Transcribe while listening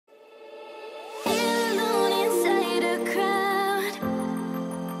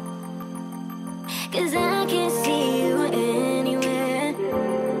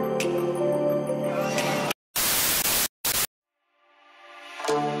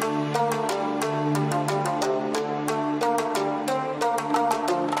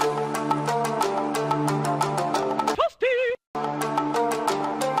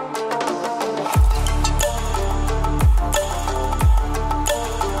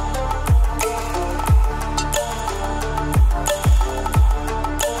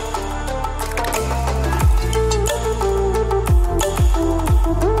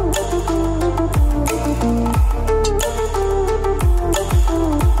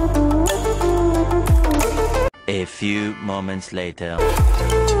A few moments later.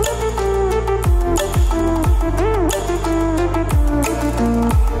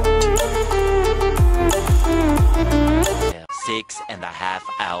 6.5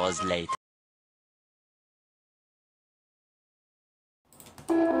 hours later.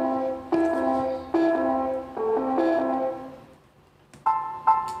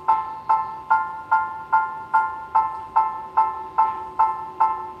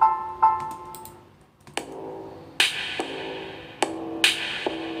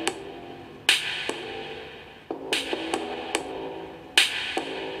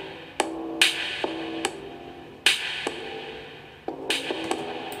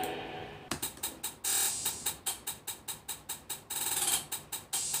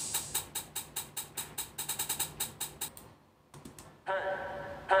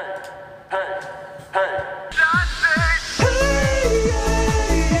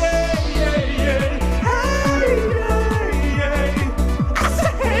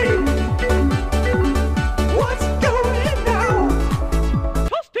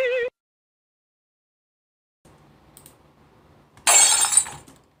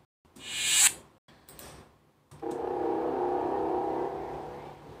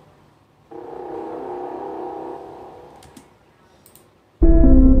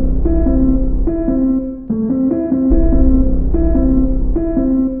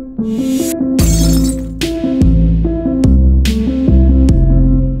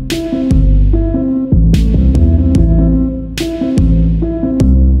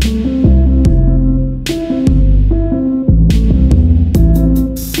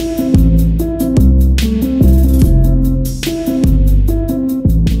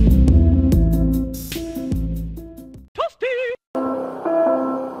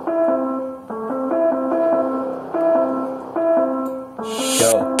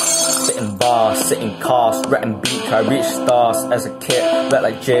 Sitting cars, rapping beat, I reach stars as a kid, rap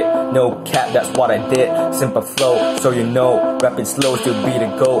like jit, no cap, that's what I did, simple flow, so you know, rapping slow, still be the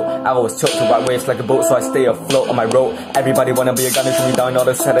goal, I was taught to ride waves like a boat, so I stay afloat on my road, everybody wanna be a gunner, shoot me down, all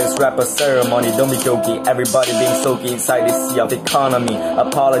the saddest rapper ceremony, don't be jokey, everybody being soaky inside this sea of economy,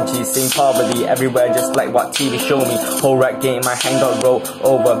 apologies, seeing poverty everywhere, just like what TV show me, whole rap game, my hand got roll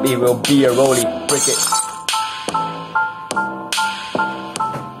over, it will be a rollie, break it.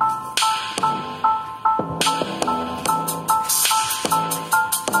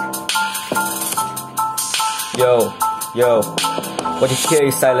 Yo, what you hear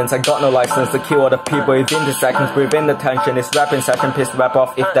is silence, I got no license to kill all the people within the seconds, within the tension, it's rapping session, piss rap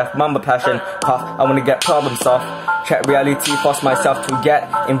off, if death mama passion, cough, I wanna get problem solved, check reality, force myself to get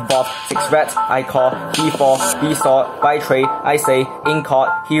involved, 6 rats, I call, he fall, be sought, by trade, I say, in court,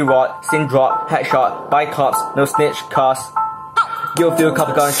 he rot, sin drop, headshot, by cops, no snitch, cost. You'll feel a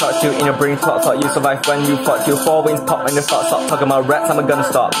couple gunshots, you in your brain thought you survive when you fought, you 4 wings pop when you stop talking about rats, I'm gonna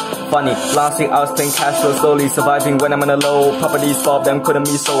stop. Funny, last week I was playing cash flow, slowly surviving when I'm on a low, properties solved them couldn't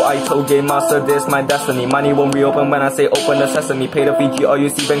be so, I told game master this my destiny, money won't reopen when I say open the sesame, pay the Fiji or you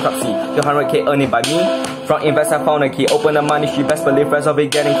see bankruptcy, your 100k earning by me, from invest I found a key, open the money, she best believe rest of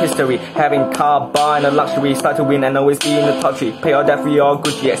it getting history, having car, bar and a luxury, start to win and always be in the top 3, pay all that free or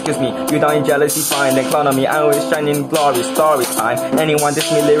Gucci, excuse me, you down in jealousy fine, then clown on me, I always shine in glory, story time. Anyone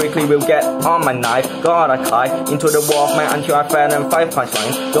diss me lyrically will get on my knife. God, I climb into the wall of mine until I fell and 5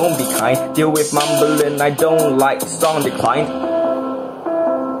 punchlines. Don't be kind, deal with mumbling, I don't like song decline.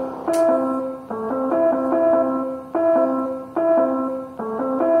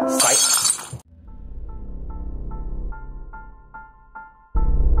 Sight.